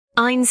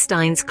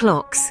Einstein's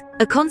clocks,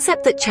 a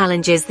concept that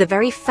challenges the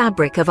very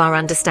fabric of our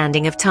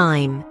understanding of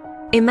time.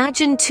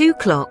 Imagine two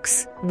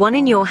clocks, one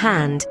in your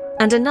hand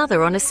and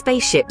another on a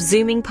spaceship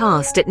zooming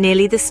past at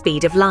nearly the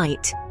speed of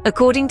light.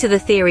 According to the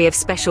theory of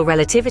special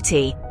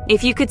relativity,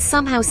 if you could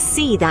somehow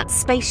see that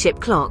spaceship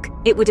clock,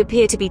 it would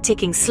appear to be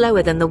ticking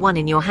slower than the one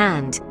in your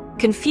hand.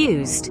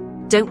 Confused?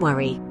 Don't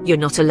worry, you're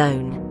not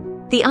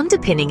alone. The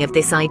underpinning of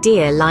this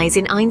idea lies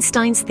in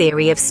Einstein's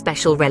theory of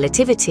special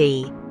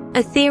relativity,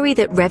 a theory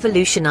that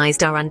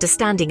revolutionized our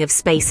understanding of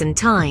space and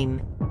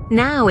time.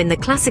 Now, in the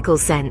classical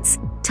sense,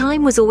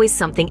 time was always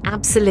something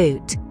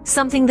absolute,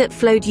 something that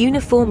flowed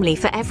uniformly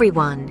for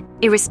everyone,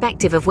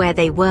 irrespective of where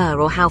they were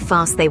or how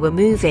fast they were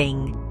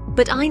moving.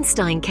 But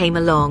Einstein came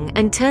along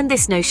and turned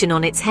this notion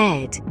on its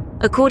head.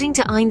 According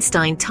to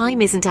Einstein,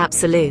 time isn't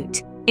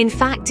absolute. In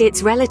fact,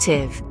 it's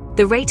relative.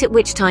 The rate at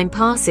which time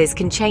passes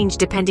can change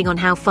depending on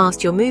how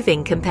fast you're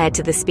moving compared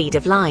to the speed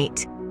of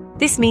light.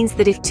 This means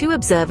that if two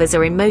observers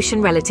are in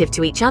motion relative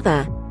to each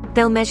other,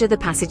 they'll measure the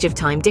passage of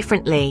time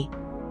differently.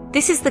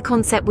 This is the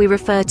concept we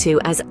refer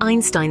to as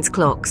Einstein's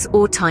clocks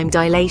or time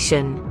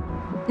dilation.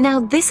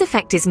 Now, this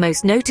effect is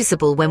most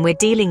noticeable when we're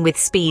dealing with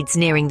speeds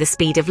nearing the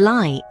speed of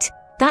light.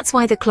 That's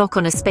why the clock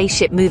on a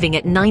spaceship moving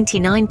at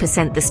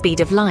 99% the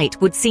speed of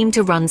light would seem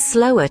to run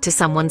slower to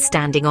someone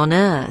standing on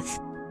Earth.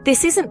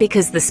 This isn't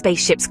because the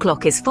spaceship's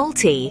clock is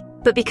faulty,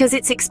 but because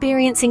it's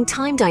experiencing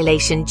time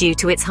dilation due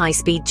to its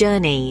high-speed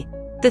journey.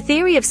 The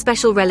theory of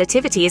special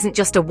relativity isn't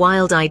just a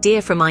wild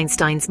idea from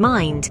Einstein's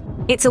mind.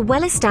 It's a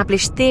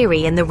well-established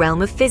theory in the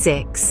realm of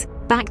physics,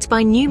 backed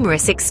by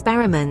numerous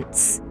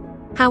experiments.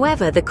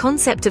 However, the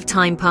concept of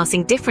time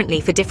passing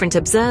differently for different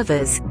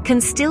observers can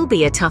still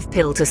be a tough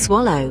pill to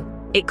swallow.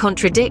 It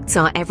contradicts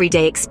our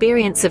everyday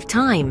experience of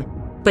time,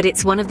 but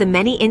it's one of the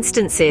many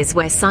instances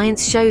where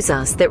science shows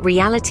us that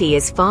reality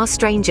is far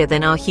stranger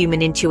than our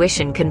human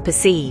intuition can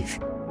perceive.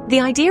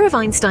 The idea of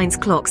Einstein's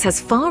clocks has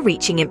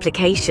far-reaching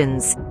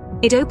implications.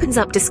 It opens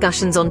up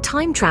discussions on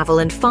time travel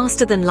and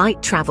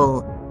faster-than-light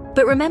travel.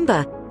 But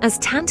remember, as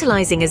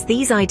tantalizing as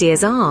these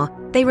ideas are,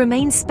 they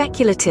remain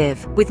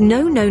speculative, with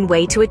no known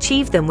way to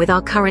achieve them with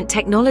our current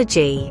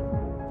technology.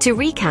 To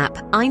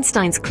recap,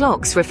 Einstein's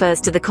clocks refers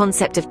to the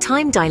concept of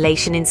time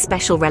dilation in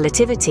special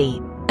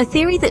relativity, a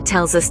theory that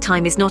tells us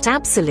time is not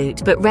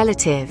absolute but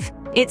relative.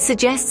 It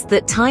suggests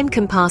that time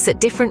can pass at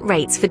different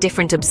rates for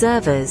different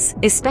observers,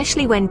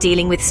 especially when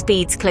dealing with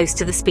speeds close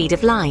to the speed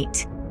of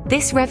light.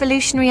 This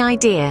revolutionary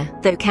idea,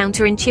 though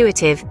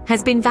counterintuitive,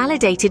 has been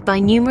validated by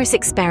numerous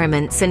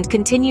experiments and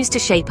continues to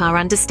shape our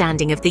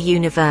understanding of the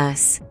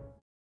universe.